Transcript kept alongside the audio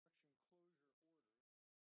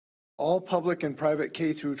all public and private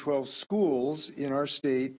K through 12 schools in our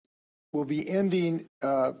state will be ending,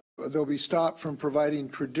 they'll be stopped from providing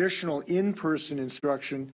traditional in-person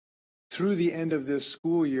instruction through the end of this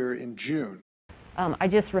school year in June. I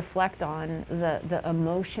just reflect on the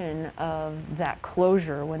emotion of that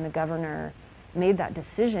closure when the governor made that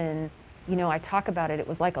decision. You know, I talk about it, it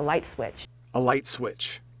was like a light switch. A light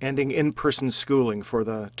switch, ending in-person schooling for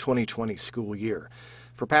the 2020 school year.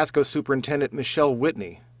 For Pasco Superintendent Michelle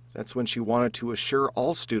Whitney, that's when she wanted to assure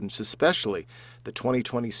all students, especially the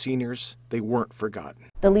 2020 seniors, they weren't forgotten.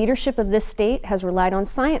 The leadership of this state has relied on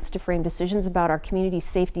science to frame decisions about our community's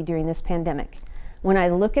safety during this pandemic. When I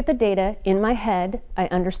look at the data, in my head, I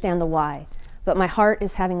understand the why, but my heart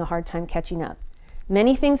is having a hard time catching up.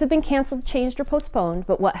 Many things have been canceled, changed, or postponed,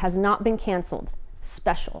 but what has not been canceled?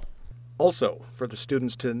 Special. Also, for the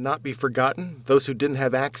students to not be forgotten, those who didn't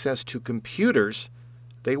have access to computers,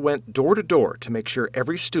 they went door to door to make sure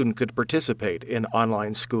every student could participate in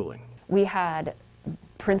online schooling. We had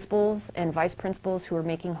principals and vice principals who were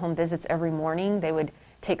making home visits every morning. They would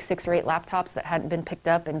take 6 or 8 laptops that hadn't been picked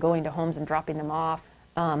up and going to homes and dropping them off.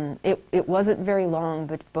 It wasn't very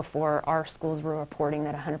long before our schools were reporting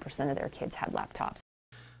that 100% of their kids had laptops.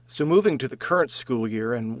 So moving to the current school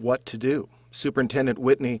year and what to do, Superintendent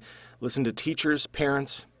Whitney listened to teachers,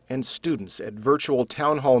 parents, and students at virtual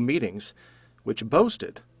town hall meetings, which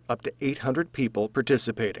boasted up to 800 people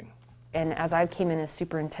participating. And as I came in as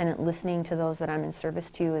superintendent, listening to those that I'm in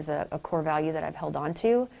service to is a core value that I've held on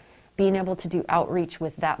to. Being able to do outreach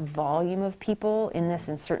with that volume of people in this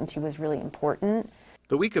uncertainty was really important.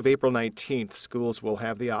 The week of April 19th, schools will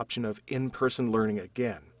have the option of in-person learning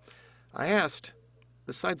again. I asked,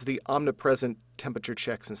 besides the omnipresent temperature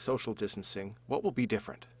checks and social distancing, what will be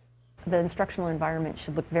different? The instructional environment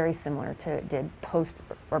should look very similar to it did post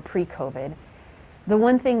or pre-COVID. The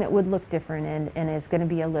one thing that would look different and is going to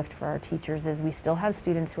be a lift for our teachers is we still have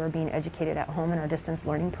students who are being educated at home in our distance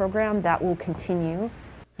learning program. That will continue.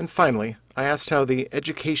 And finally, I asked how the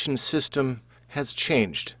education system has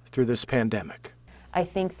changed through this pandemic. I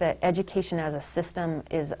think that education as a system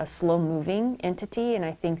is a slow-moving entity, and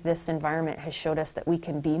I think this environment has showed us that we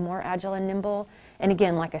can be more agile and nimble. And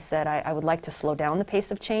again, like I said, I would like to slow down the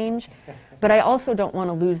pace of change, but I also don't want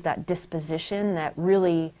to lose that disposition that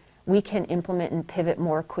really we can implement and pivot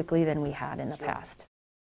more quickly than we had in the past.